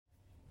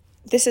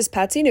This is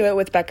Patsy Newitt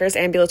with Becker's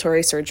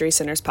Ambulatory Surgery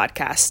Centers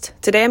podcast.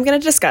 Today I'm going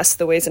to discuss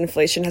the ways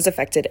inflation has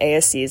affected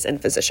ASCs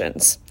and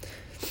physicians.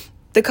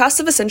 The cost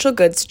of essential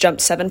goods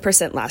jumped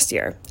 7% last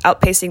year,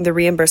 outpacing the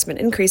reimbursement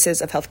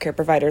increases of healthcare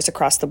providers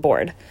across the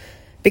board.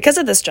 Because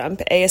of this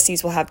jump,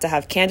 ASCs will have to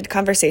have candid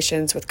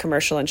conversations with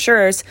commercial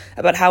insurers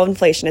about how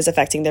inflation is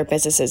affecting their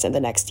businesses in the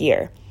next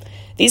year.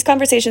 These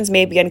conversations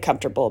may be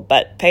uncomfortable,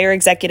 but payer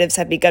executives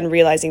have begun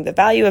realizing the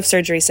value of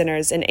surgery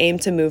centers and aim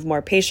to move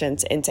more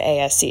patients into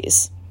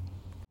ASCs.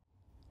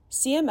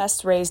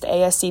 CMS raised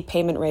ASC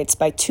payment rates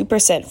by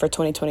 2% for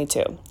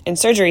 2022, and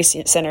surgery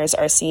centers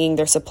are seeing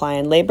their supply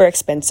and labor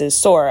expenses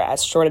soar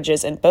as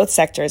shortages in both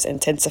sectors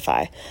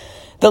intensify.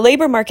 The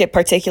labor market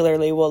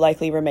particularly will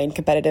likely remain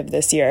competitive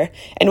this year,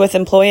 and with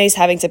employees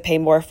having to pay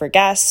more for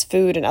gas,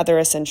 food, and other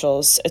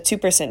essentials, a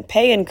 2%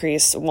 pay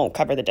increase won't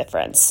cover the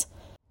difference.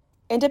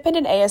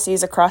 Independent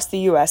ASCs across the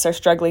U.S. are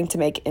struggling to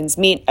make ends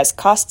meet as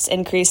costs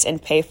increase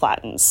and pay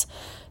flattens.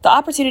 The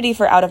opportunity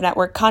for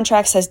out-of-network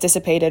contracts has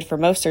dissipated for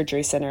most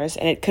surgery centers,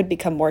 and it could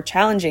become more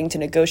challenging to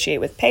negotiate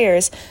with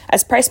payers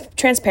as price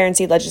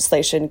transparency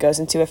legislation goes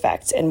into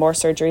effect and more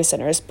surgery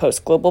centers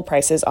post global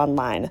prices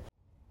online.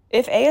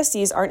 If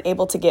ASCs aren't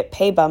able to get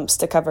pay bumps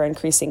to cover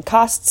increasing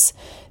costs,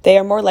 they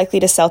are more likely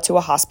to sell to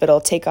a hospital,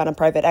 take on a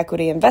private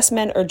equity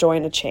investment, or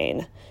join a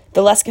chain.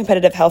 The less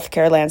competitive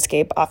healthcare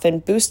landscape often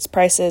boosts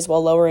prices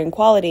while lowering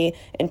quality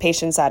and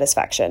patient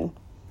satisfaction.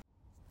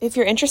 If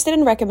you're interested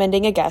in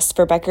recommending a guest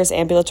for Becker's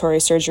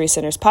Ambulatory Surgery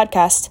Centers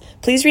podcast,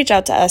 please reach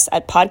out to us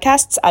at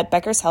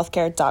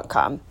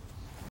podcasts@beckershealthcare.com.